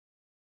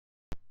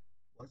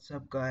What's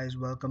up guys,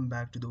 welcome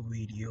back to the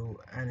video,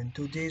 and in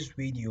today's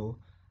video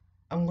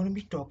I'm going to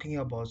be talking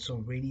about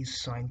some really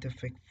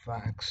scientific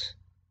facts,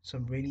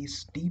 some really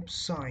deep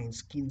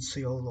science,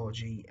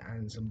 kinesiology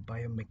and some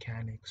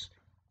biomechanics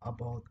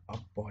about our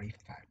body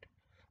fat.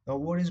 Now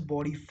what is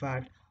body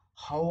fat,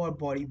 how our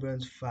body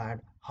burns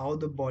fat, how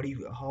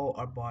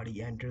our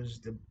body enters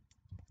the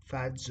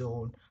fat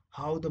zone,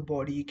 how the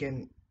body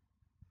can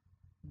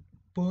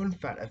burn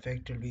fat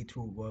effectively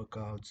through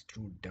workouts,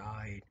 through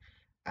diet,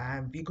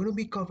 and we're going to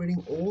be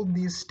covering all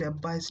these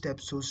step by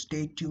step. So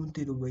stay tuned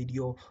to the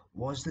video,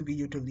 watch the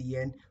video till the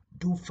end.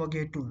 Don't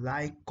forget to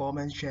like,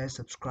 comment, share,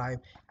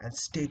 subscribe, and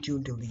stay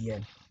tuned till the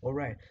end. All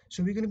right,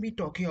 so we're going to be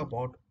talking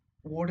about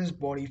what is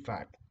body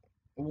fat,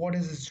 what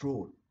is its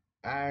role,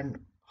 and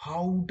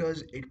how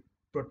does it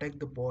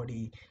protect the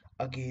body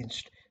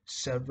against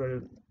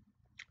several,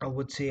 I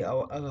would say,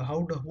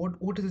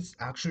 what is its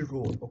actual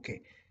role.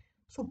 Okay,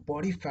 so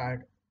body fat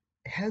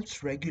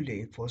helps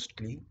regulate,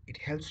 firstly, it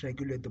helps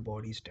regulate the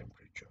body's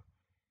temperature.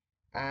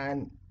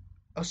 And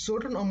a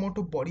certain amount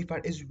of body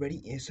fat is very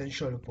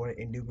essential for an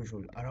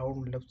individual.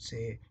 Around, let's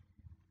say,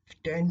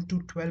 10 to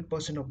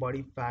 12% of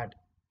body fat,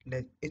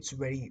 it's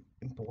very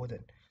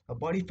important. A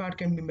body fat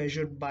can be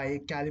measured by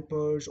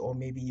calipers, or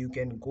maybe you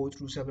can go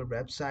through several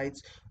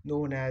websites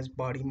known as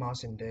body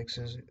mass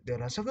indexes.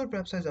 There are several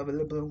websites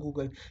available on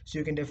Google, so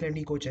you can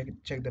definitely go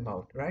check them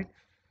out, right?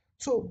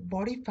 So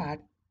body fat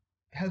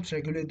helps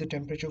regulate the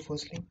temperature,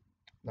 firstly,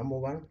 number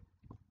one.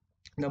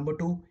 Number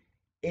two,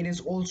 it is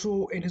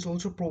also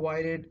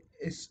provided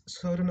is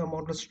certain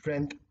amount of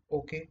strength.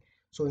 Okay,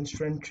 so in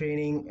strength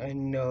training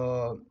and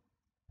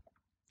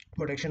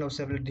protection of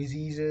several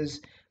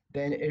diseases,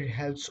 then it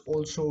helps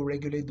also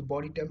regulate the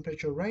body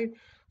temperature, right?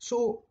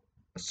 So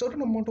a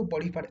certain amount of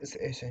body fat is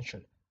essential.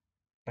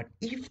 But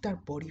if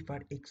that body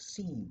fat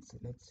exceeds,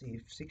 let's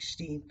say,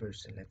 16%,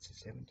 let's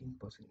say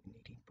 17% and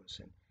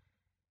 18%,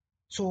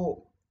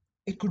 so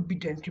it could be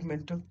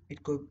detrimental,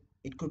 it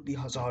could be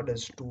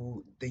hazardous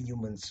to the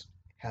human's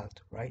health,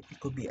 right? It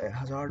could be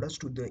hazardous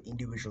to the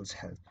individual's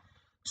health.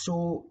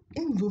 So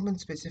in women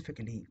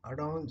specifically,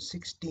 around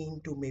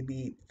 16 to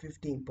maybe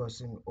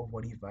 15% of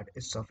body fat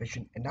is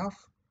sufficient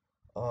enough,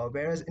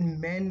 whereas in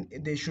men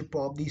they should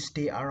probably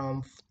stay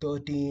around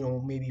 13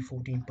 or maybe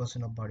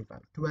 14% of body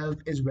fat. 12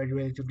 is very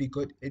relatively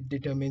good. It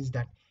determines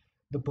that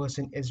the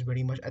person is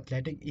very much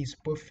athletic, is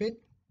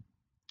perfect,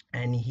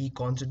 and he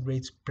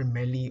concentrates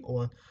primarily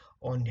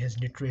on his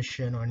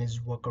nutrition, on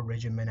his workout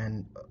regimen,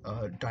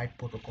 and diet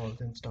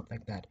protocols and stuff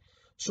like that.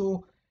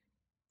 So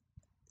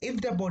if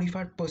the body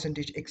fat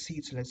percentage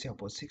exceeds, let's say,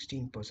 about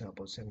 16%,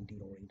 about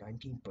 17 or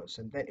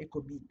 19%, then it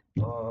could be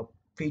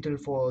fatal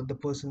for the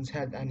person's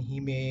health, and he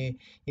may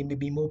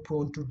be more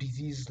prone to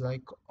disease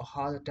like a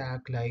heart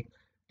attack, like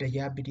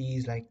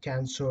diabetes, like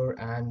cancer,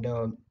 and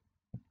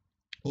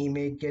he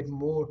may get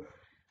more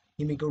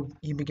he may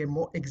get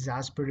more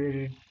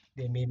exasperated.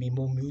 There may be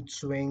more mood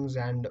swings,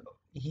 and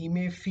he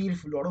may feel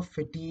a lot of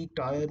fatigue,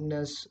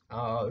 tiredness.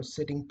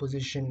 Sitting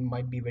position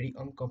might be very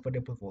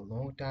uncomfortable for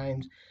long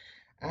times,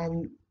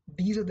 and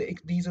these are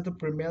the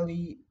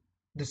primarily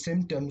the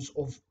symptoms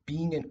of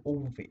being an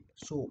overweight.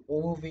 So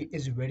overweight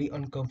is very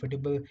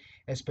uncomfortable,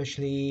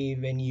 especially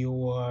when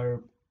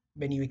you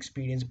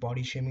experience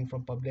body shaming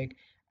from public,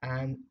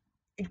 and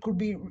it could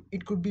be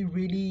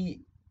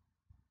really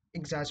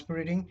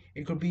exasperating.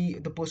 It could be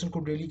the person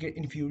could really get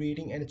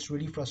infuriating, and it's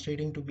really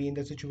frustrating to be in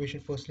that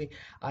situation. Firstly,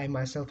 I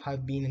myself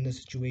have been in the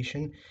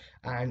situation,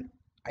 and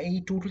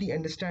I totally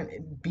understand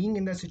being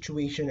in that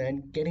situation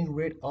and getting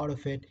rid out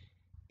of it.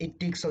 It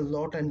takes a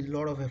lot and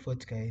lot of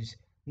efforts, guys,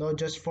 not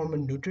just from a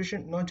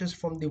nutrition, not just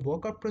from the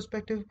workout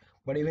perspective,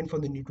 but even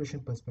from the nutrition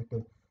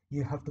perspective.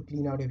 You have to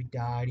clean out every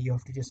diet, you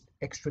have to just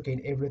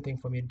extricate everything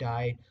from your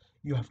diet,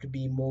 you have to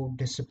be more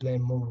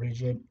disciplined, more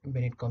rigid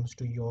when it comes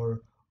to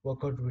your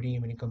workout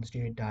routine, when it comes to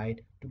your diet,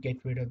 to get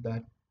rid of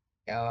that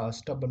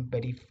stubborn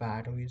belly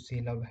fat, or you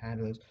say love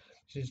handles,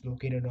 which is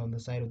located on the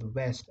side of the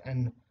west,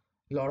 and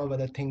a lot of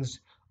other things,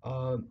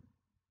 uh,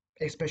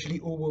 especially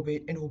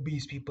overweight and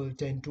obese people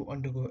tend to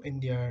undergo in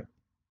their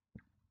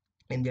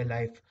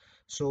life.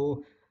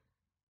 So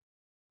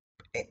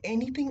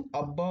anything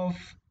above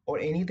or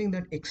anything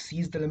that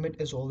exceeds the limit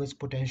is always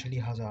potentially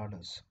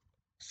hazardous.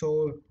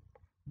 So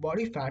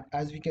body fat,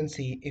 as we can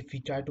see, if we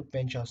try to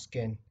pinch our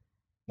skin,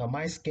 now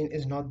my skin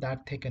is not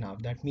that thick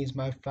enough. That means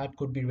my fat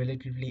could be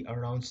relatively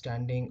around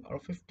standing or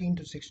 15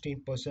 to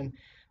 16%,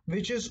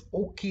 which is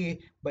okay.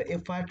 But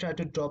if I try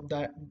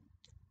to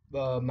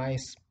my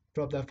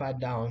drop the fat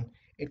down,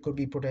 it could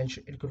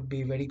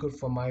be very good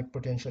for my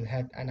potential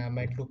health, and I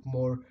might look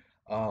more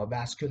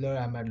vascular,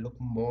 I might look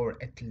more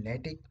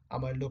athletic, I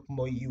might look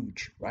more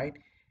huge, right?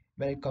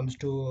 when it comes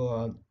to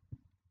uh,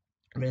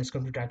 when it's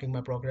come to tracking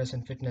my progress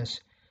and fitness.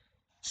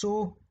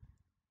 So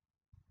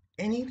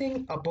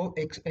anything,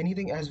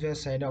 as we have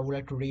said, I would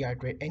like to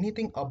reiterate,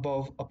 anything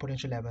above a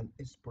potential level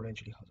is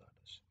potentially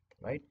hazardous,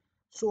 right?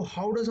 So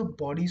how does a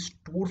body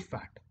store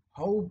fat?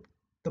 How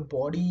the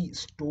body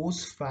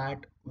stores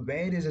fat?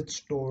 Where is it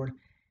stored?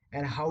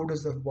 And how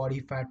does the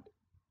body fat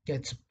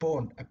gets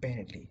burned,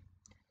 apparently?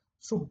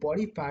 So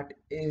body fat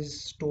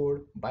is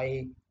stored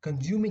by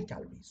consuming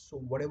calories. So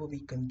whatever we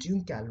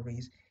consume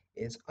calories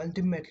is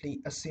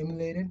ultimately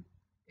assimilated.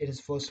 It is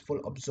first of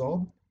all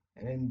absorbed,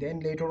 and then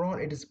later on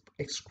it is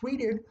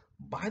excreted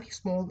by the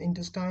small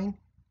intestine,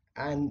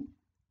 and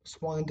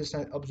small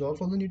intestine absorbs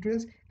all the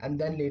nutrients, and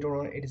then later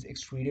on it is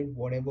excreted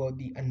whatever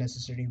the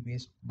unnecessary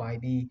waste by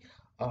the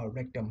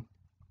rectum.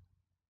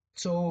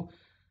 So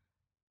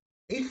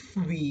if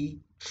we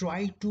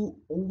try to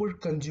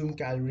overconsume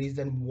calories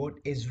than what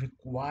is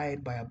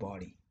required by our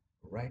body,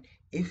 right?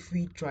 If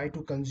we try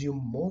to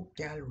consume more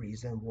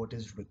calories than what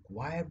is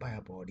required by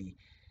our body,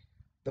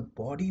 the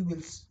body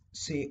will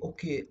say,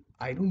 okay,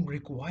 I don't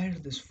require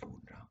this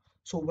food now.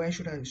 So where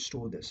should I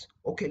store this?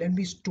 Okay, let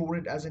me store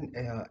it as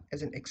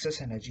an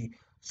excess energy.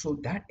 So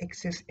that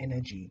excess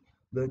energy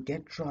will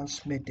get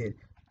transmitted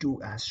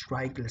to as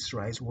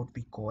triglycerides, what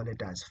we call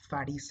it as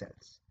fatty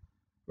cells,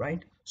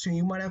 right? So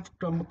you might have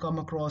come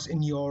across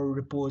in your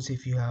reports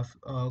if you have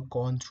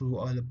gone through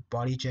all the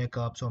body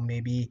checkups or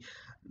maybe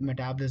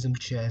metabolism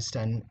test,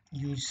 and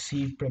you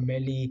see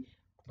primarily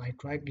my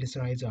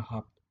triglycerides are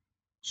up.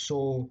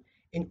 So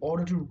in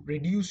order to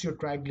reduce your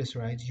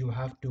triglycerides, you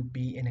have to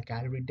be in a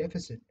calorie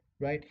deficit,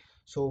 right?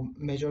 So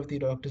major of the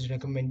doctors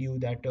recommend you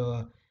that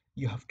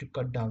you have to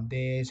cut down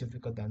this, if you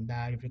cut down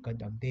that, if you cut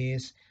down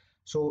this.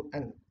 So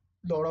and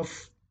lot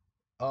of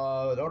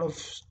a lot of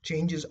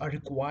changes are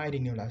required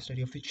in your lifestyle.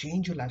 You have to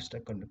change your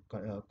lifestyle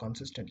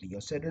consistently. Your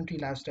sedentary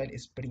lifestyle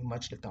is pretty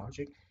much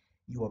lethargic.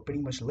 You are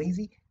pretty much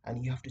lazy,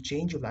 and you have to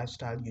change your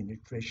lifestyle, your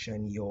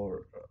nutrition,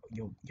 you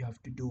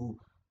have to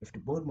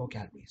burn more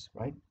calories,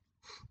 right?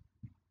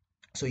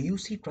 So you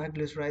see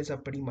triglycerides are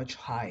pretty much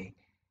high,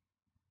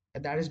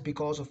 and that is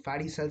because of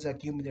fatty cells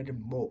accumulated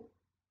more.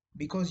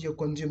 Because you're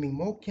consuming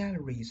more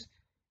calories,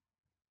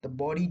 the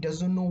body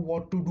doesn't know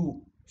what to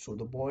do. So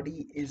the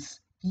body is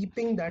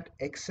keeping that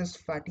excess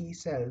fatty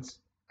cells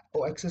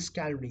or excess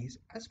calories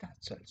as fat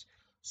cells.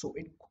 So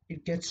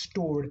it gets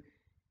stored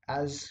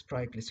as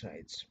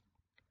triglycerides.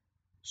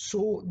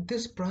 So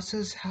this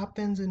process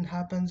happens and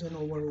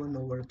over and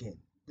over again.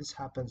 This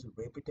happens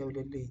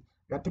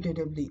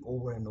repetitively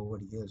over and over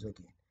years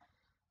again.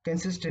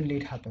 Consistently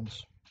it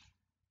happens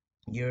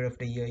year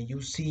after year.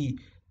 You see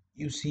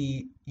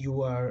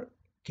you are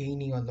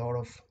gaining a lot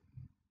of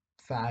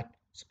fat,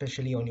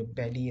 especially on your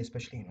belly,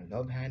 especially in your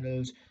love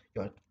handles,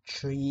 your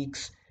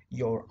cheeks,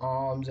 your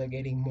arms are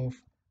getting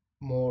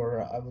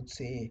more, I would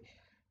say,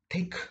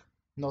 thick,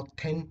 not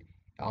thin.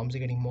 Arms are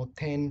getting more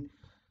thin,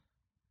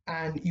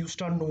 and you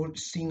start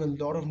seeing a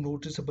lot of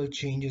noticeable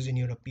changes in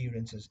your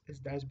appearances.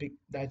 That's big.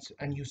 That's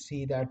and you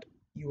see that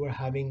you are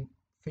having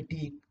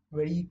fatigue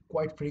very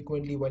quite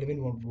frequently while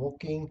even when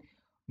walking.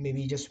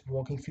 Maybe just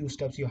walking few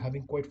steps, you're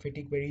having quite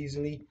fatigue very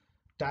easily,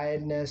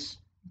 tiredness,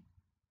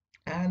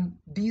 and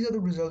these are the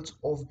results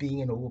of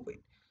being an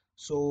overweight.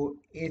 So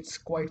it's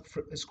quite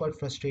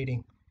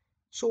frustrating.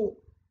 So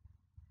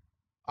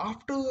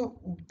after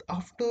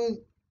after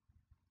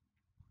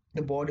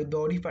the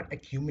body fat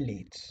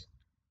accumulates,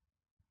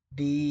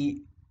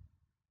 the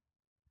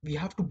we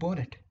have to burn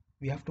it.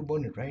 We have to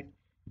burn it, right?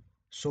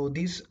 So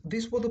this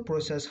was the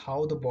process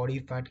how the body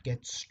fat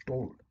gets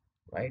stored,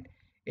 right?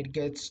 It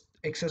gets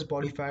excess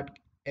body fat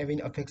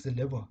even affects the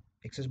liver.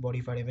 Excess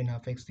body fat even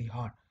affects the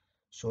heart.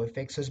 So if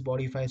excess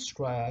body fat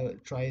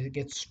try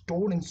gets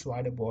stored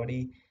inside the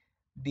body,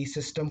 the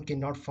system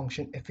cannot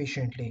function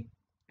efficiently,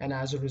 and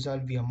as a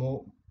result we are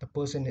more the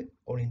person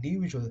or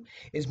individual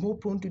is more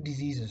prone to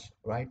diseases,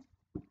 right?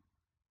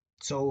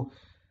 So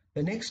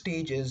the next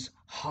stage is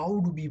how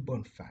do we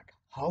burn fat,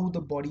 how the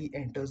body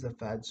enters the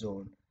fat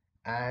zone,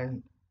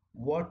 and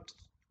what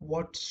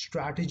what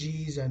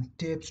strategies and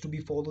tips to be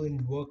followed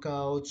in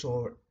workouts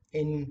or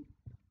in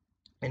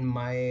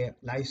my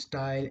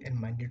lifestyle and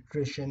my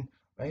nutrition,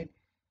 right?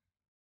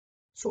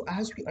 So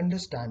as we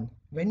understand,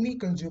 when we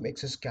consume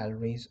excess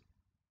calories,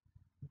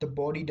 the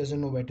body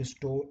doesn't know where to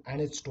store, and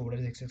it's stored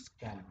as excess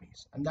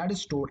calories, and that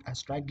is stored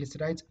as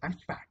triglycerides and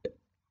fat.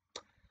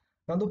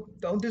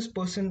 Now this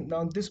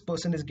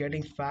person is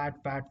getting fat.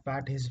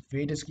 His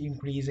weight is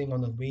increasing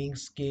on the weighing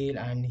scale,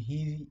 and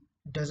he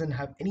doesn't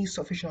have any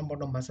sufficient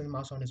amount of muscle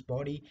mass on his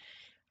body.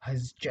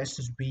 His chest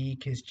is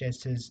weak, his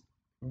chest is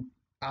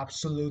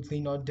absolutely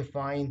not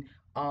defined,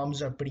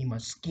 arms are pretty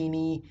much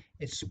skinny,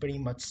 it's pretty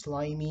much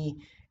slimy,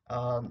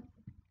 um,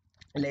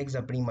 legs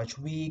are pretty much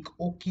weak.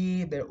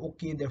 Okay,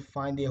 they're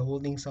fine, they're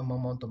holding some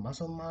amount of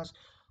muscle mass.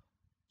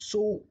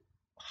 So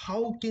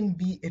how can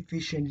we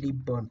efficiently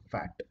burn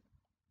fat?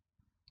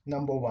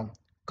 Number one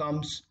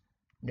comes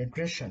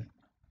nutrition.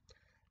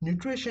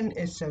 Nutrition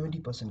is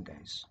 70%,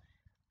 guys,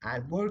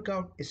 and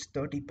workout is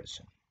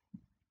 30%.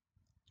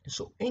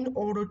 So in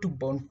order to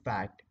burn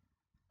fat,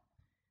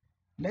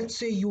 let's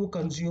say you are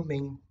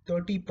consuming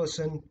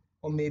 30%,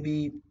 or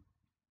maybe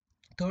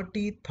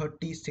 30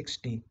 30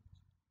 60,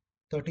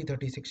 30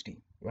 30 60,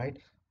 right?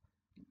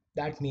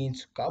 That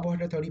means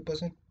carbohydrate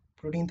 30%,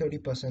 protein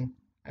 30%,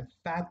 and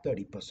fat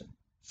 30%.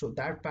 So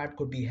that fat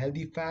could be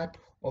healthy fat,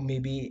 or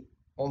maybe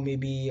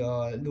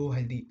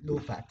low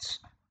fats,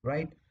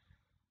 right?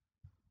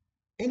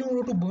 In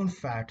order to burn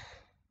fat,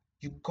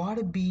 you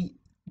gotta be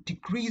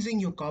decreasing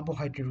your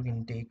carbohydrate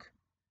intake,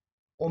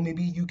 or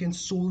maybe you can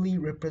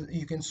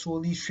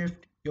solely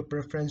shift your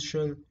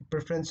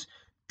preference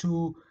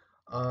to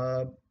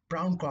uh,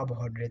 brown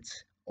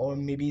carbohydrates, or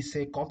maybe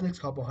say complex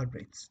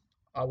carbohydrates,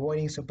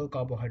 avoiding simple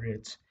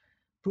carbohydrates.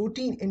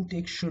 Protein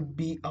intake should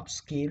be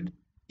upscaled,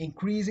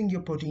 increasing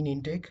your protein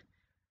intake.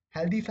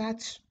 Healthy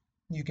fats,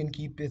 you can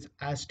keep it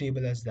as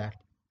stable as that.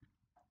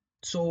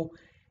 So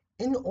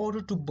in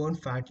order to burn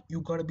fat,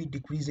 you gotta be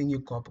decreasing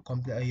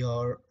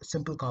your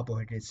simple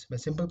carbohydrates. By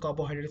simple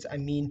carbohydrates, I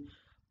mean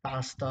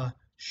pasta,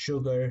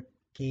 sugar,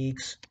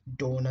 cakes,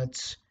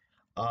 donuts,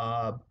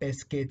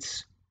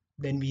 biscuits.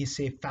 Then we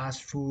say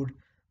fast food.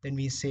 Then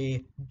we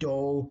say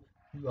dough,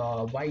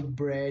 white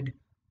bread,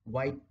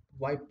 white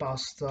white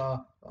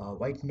pasta,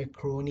 white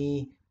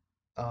macaroni.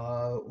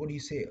 What do you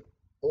say?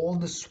 All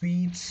the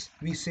sweets.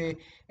 We say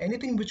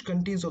anything which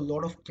contains a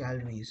lot of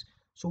calories.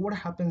 So what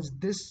happens?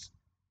 This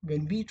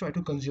when we try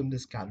to consume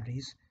these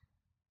calories,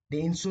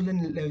 the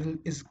insulin level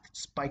is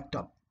spiked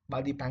up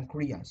by the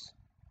pancreas.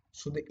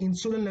 So the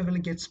insulin level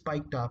gets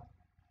spiked up,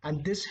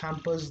 and this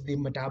hampers the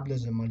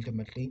metabolism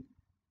ultimately.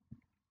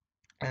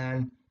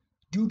 And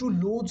due to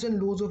loads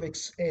and loads of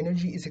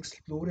energy is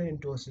exploded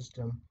into a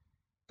system,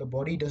 the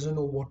body doesn't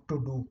know what to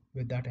do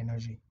with that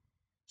energy.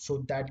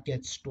 So that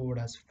gets stored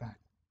as fat.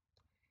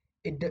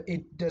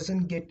 It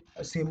doesn't get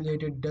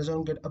assimilated,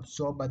 doesn't get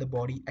absorbed by the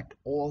body at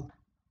all.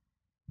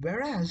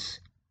 Whereas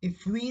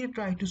if we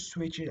try to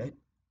switch it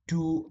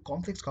to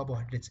complex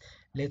carbohydrates,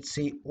 let's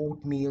say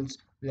oatmeals,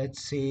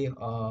 let's say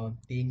the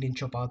Indian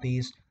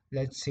chapatis,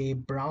 let's say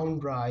brown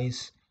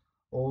rice,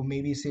 or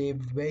maybe say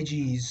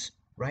veggies,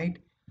 right?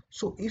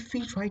 So if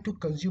we try to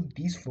consume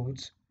these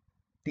foods,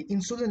 the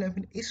insulin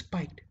level is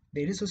spiked.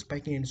 There is a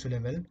spike in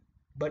insulin level,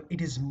 but it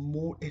is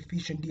more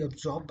efficiently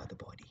absorbed by the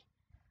body.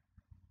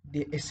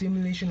 The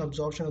assimilation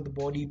absorption of the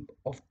body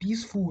of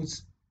these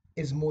foods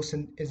is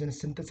in a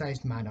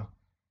synthesized manner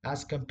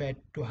as compared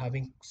to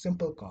having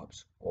simple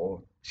carbs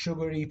or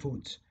sugary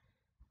foods,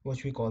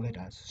 which we call it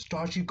as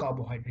starchy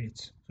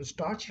carbohydrates. So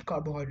starchy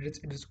carbohydrates,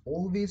 it is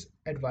always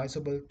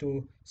advisable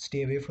to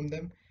stay away from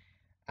them,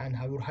 and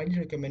I would highly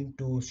recommend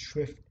to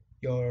shift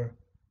your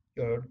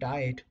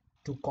diet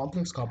to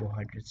complex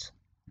carbohydrates.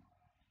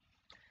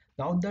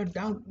 Now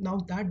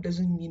that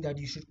doesn't mean that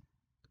you should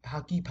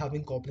keep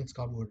having complex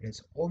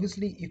carbohydrates.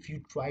 Obviously, if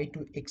you try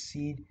to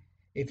exceed,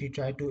 if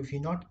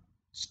you're not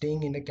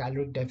staying in a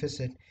caloric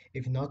deficit,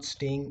 if you're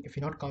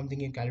not counting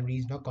your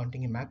calories, not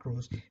counting your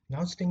macros,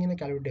 not staying in a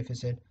calorie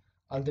deficit,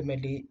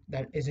 ultimately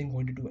that isn't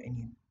going to do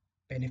any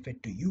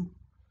benefit to you,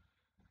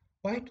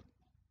 right?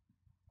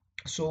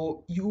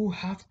 So you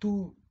have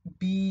to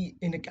be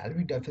in a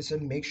calorie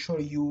deficit. Make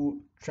sure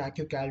you track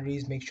your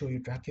calories. Make sure you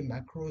track your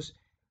macros.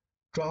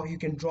 You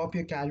can drop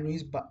your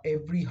calories by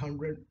every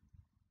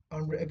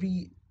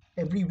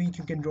week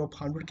you can drop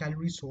 100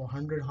 calories, so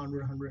 100.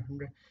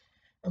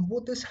 And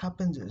what this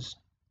happens is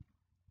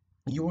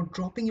you're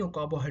dropping your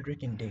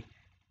carbohydrate intake,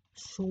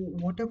 so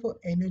whatever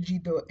energy,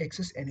 the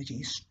excess energy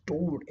is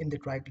stored in the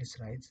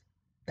triglycerides,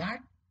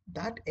 that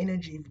that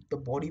energy the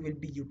body will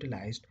be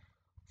utilized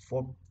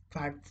for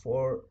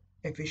for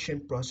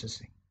efficient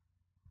processing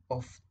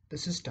of the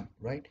system,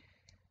 right?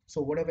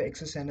 So whatever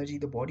excess energy,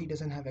 the body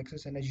doesn't have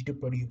excess energy to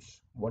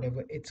produce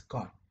whatever it's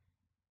got,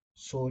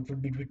 so it will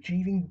be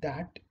retrieving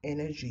that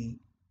energy,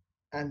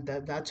 and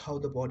that's how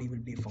the body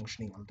will be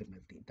functioning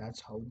ultimately. That's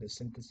how the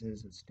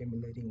synthesis and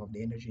stimulating of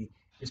the energy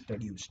is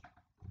produced,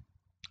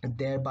 and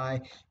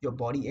thereby your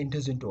body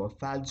enters into a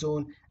fat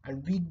zone,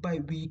 and week by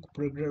week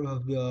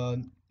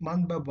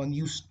month by month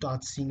you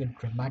start seeing a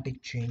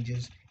dramatic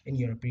changes in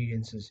your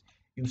appearances.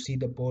 You see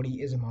the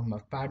body is on a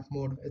fat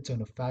mode, it's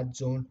on a fat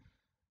zone,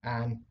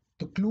 and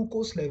the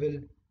glucose level,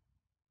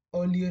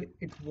 earlier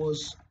it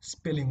was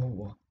spilling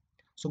over.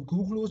 So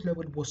glucose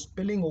level was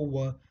spilling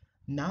over.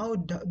 Now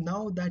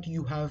that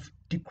you have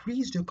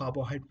decreased your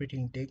carbohydrate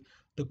intake,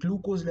 the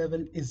glucose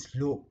level is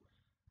low.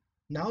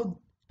 Now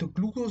the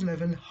glucose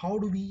level, how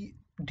do we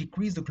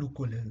decrease the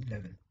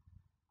level?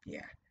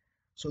 Yeah.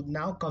 So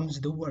now comes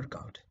the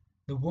workout.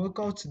 The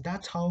workouts,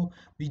 that's how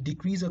we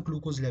decrease our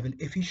glucose level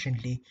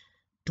efficiently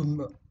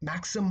to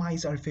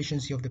maximize our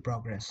efficiency of the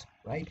progress,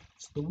 right?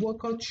 So the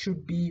workout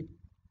should be,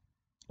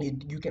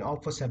 you can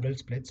opt for several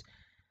splits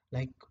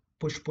like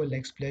push pull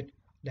leg split,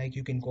 like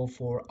you can go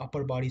for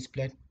upper body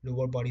split,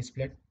 lower body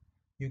split,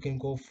 you can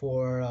go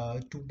for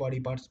two body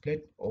part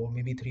split or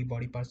maybe three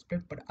body part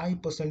split, but I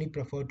personally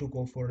prefer to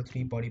go for a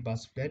three body part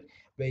split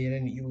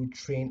wherein you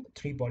train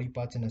three body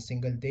parts in a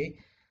single day.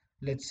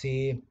 Let's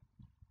say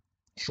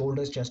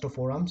shoulders, chest, or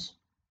forearms,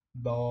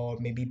 or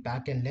maybe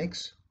back and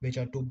legs, which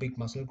are two big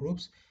muscle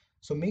groups.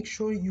 So make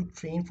sure you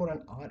train for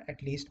an hour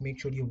at least. Make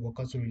sure your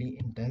workouts are really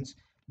intense.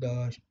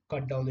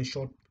 Cut down the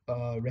short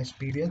rest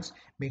periods.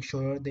 Make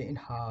sure the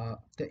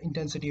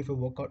intensity of a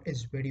workout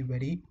is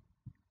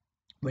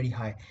very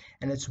high,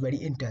 and it's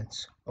very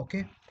intense.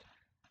 Okay.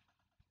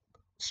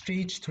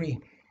 Stage three.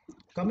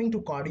 Coming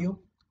to cardio.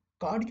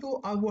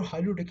 Cardio, I would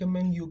highly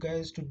recommend you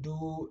guys to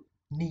do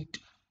NEAT.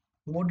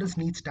 What does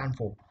NEAT stand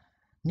for?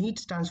 NEAT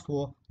stands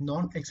for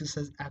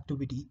non-exercise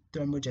activity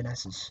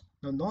thermogenesis.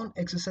 Now,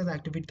 non-exercise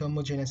activity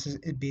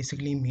thermogenesis, it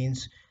basically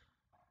means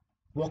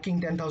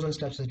walking 10,000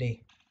 steps a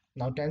day.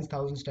 Now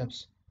 10,000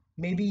 steps.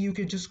 Maybe you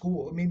could just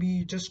go,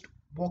 maybe just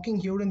walking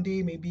here and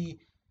there, maybe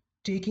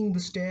taking the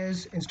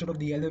stairs instead of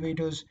the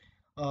elevators,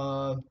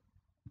 uh,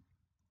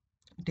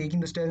 taking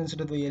the stairs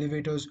instead of the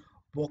elevators,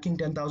 walking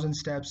 10,000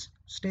 steps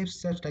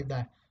like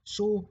that.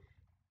 So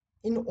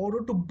in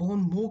order to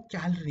burn more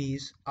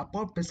calories,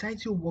 apart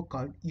besides your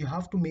workout, you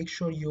have to make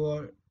sure you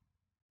are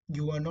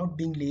not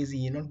being lazy,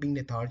 you're not being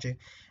lethargic,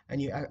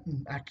 and you are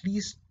at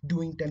least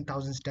doing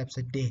 10,000 steps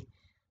a day.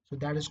 So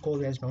that is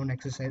called as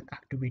non-exercise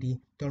activity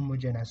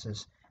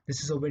thermogenesis.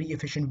 This is a very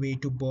efficient way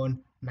to burn,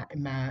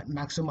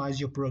 maximize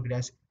your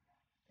progress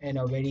in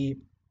a very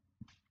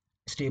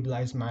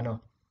stabilized manner.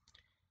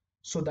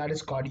 So that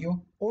is cardio.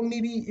 Or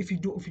maybe if you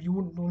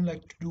don't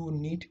like to do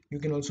NEAT, you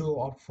can also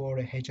opt for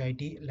a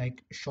HIT,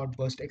 like short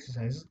burst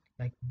exercises,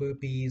 like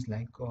burpees,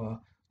 like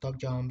stock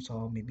jumps,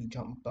 or maybe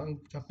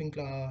jumping.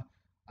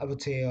 I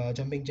would say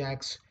jumping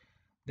jacks,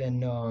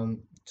 then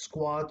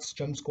squats,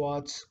 jump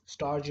squats,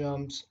 star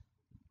jumps,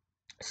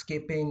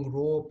 skipping,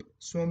 rope,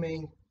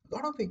 swimming. A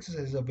lot of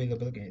exercises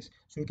available, guys.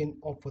 So you can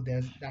opt for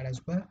that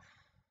as well.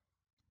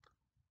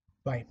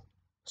 Right.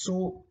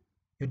 So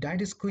your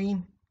diet is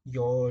clean,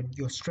 your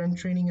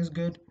strength training is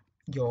good,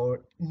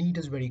 your need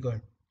is very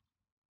good.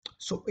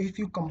 So if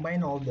you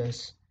combine all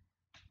this,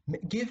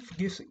 give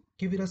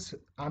it us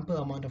ample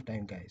amount of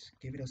time, guys.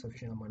 Give it a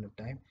sufficient amount of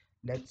time.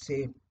 Let's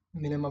say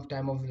minimum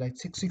time of like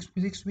 6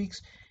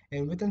 weeks,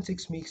 and within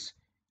 6 weeks,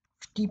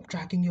 keep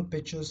tracking your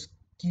pictures,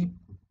 keep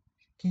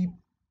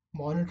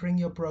monitoring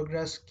your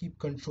progress, keep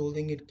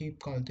controlling it, keep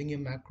counting your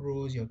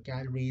macros, your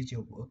calories,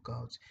 your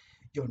workouts,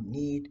 your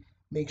need.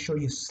 Make sure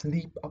you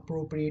sleep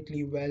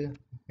appropriately well.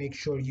 Make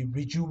sure you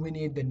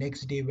rejuvenate the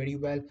next day very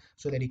well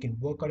so that you can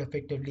work out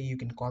effectively, you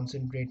can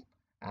concentrate,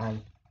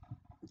 and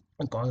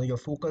your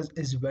focus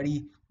is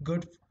very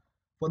good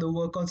for the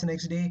workouts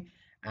next day.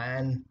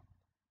 And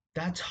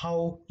that's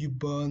how you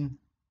burn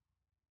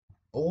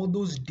all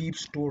those deep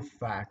stored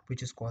fat,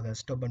 which is called as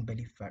stubborn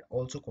belly fat,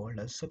 also called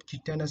as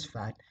subcutaneous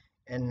fat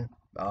in,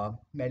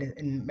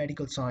 in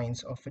medical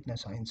science or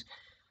fitness science.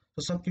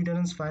 So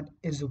subcutaneous fat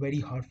is a very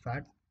hard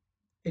fat.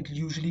 It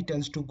usually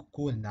tends to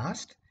go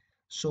last.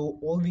 So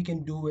all we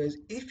can do is,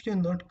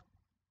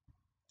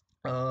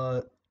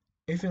 uh,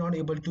 if you're not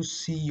able to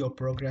see your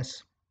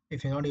progress,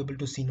 if you're not able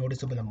to see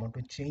noticeable amount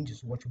of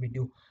changes, what should we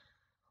do?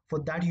 For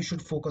that, you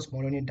should focus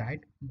more on your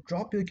diet.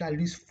 Drop your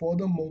calories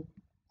furthermore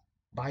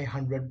by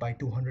 100, by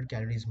 200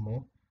 calories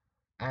more,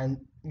 and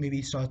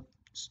maybe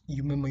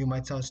you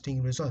might start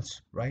seeing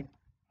results, right?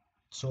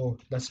 So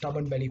the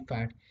stubborn belly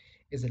fat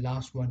is the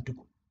last one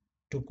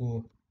to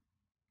go,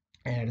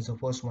 and it is the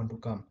first one to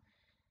come.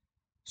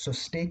 So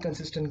stay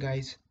consistent,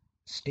 guys,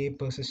 stay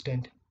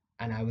persistent,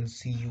 and I will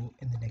see you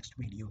in the next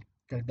video.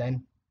 Till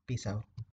then, peace out.